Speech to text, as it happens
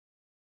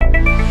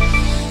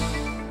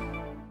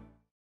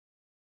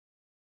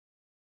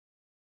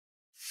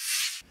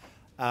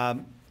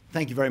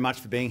Thank you very much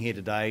for being here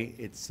today.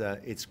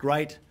 It's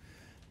great,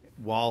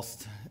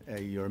 whilst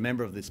you're a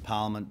member of this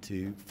Parliament,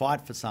 to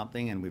fight for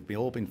something, and we've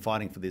all been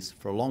fighting for this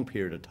for a long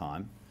period of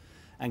time,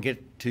 and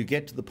get to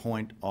the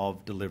point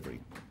of delivery.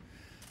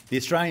 The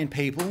Australian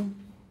people,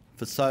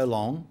 for so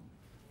long,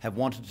 have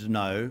wanted to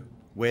know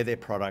where their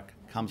product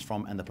comes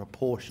from and the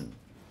proportion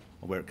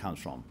of where it comes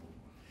from.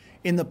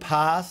 In the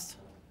past,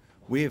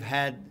 we've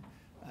had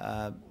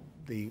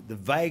the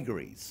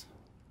vagaries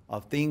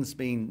of things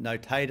being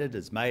notated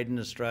as made in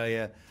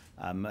Australia,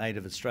 made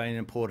of Australian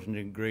imported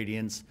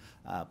ingredients,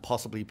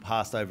 possibly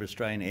passed over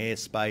Australian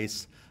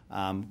airspace,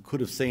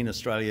 could have seen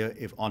Australia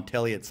on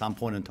telly at some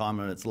point in time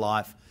in its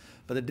life,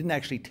 but it didn't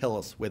actually tell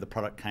us where the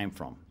product came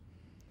from.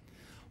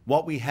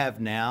 What we have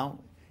now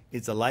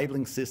is a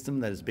labelling system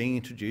that is being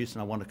introduced,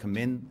 and I want to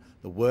commend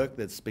the work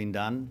that's been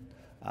done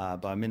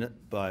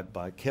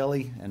by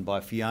Kelly and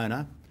by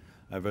Fiona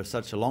over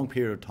such a long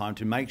period of time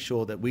to make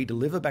sure that we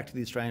deliver back to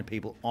the Australian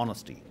people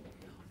honesty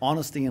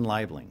in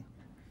labelling.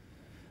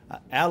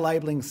 Our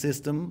labelling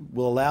system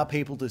will allow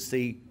people to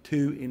see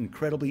two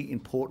incredibly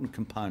important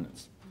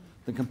components.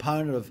 The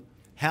component of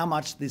how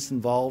much this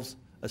involves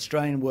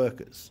Australian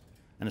workers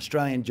and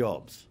Australian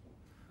jobs,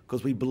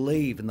 because we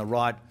believe in the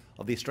right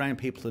of the Australian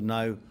people to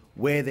know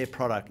where their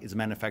product is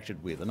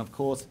manufactured with. And of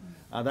course,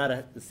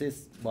 that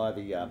assists by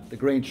the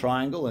green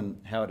triangle and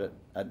how it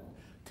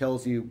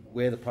tells you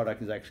where the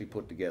product is actually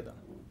put together.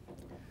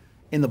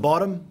 In the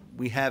bottom,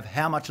 we have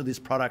how much of this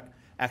product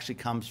actually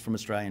comes from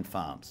Australian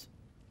farms.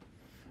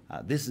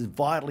 This is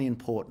vitally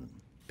important.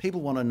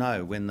 People want to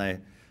know when they're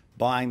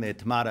buying their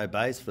tomato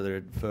base for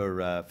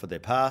their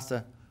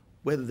pasta,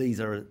 whether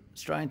these are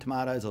Australian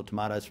tomatoes or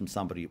tomatoes from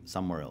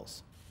somewhere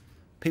else.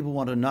 People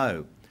want to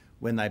know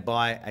when they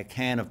buy a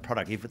can of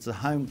product, if it's a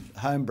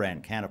home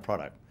brand can of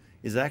product,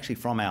 is it actually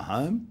from our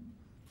home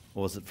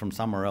or is it from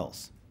somewhere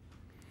else?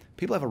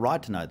 People have a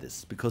right to know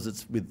this because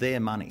it's with their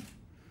money.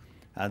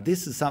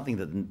 This is something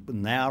that will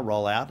now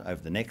roll out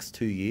over the next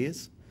 2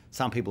 years.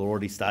 Some people are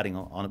already starting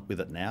with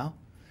it now.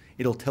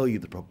 It'll tell you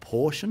the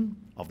proportion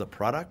of the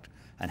product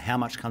and how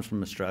much comes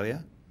from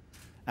Australia,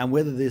 and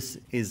whether this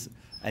is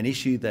an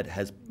issue that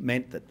has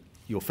meant that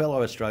your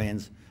fellow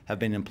Australians have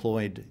been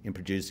employed in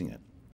producing it.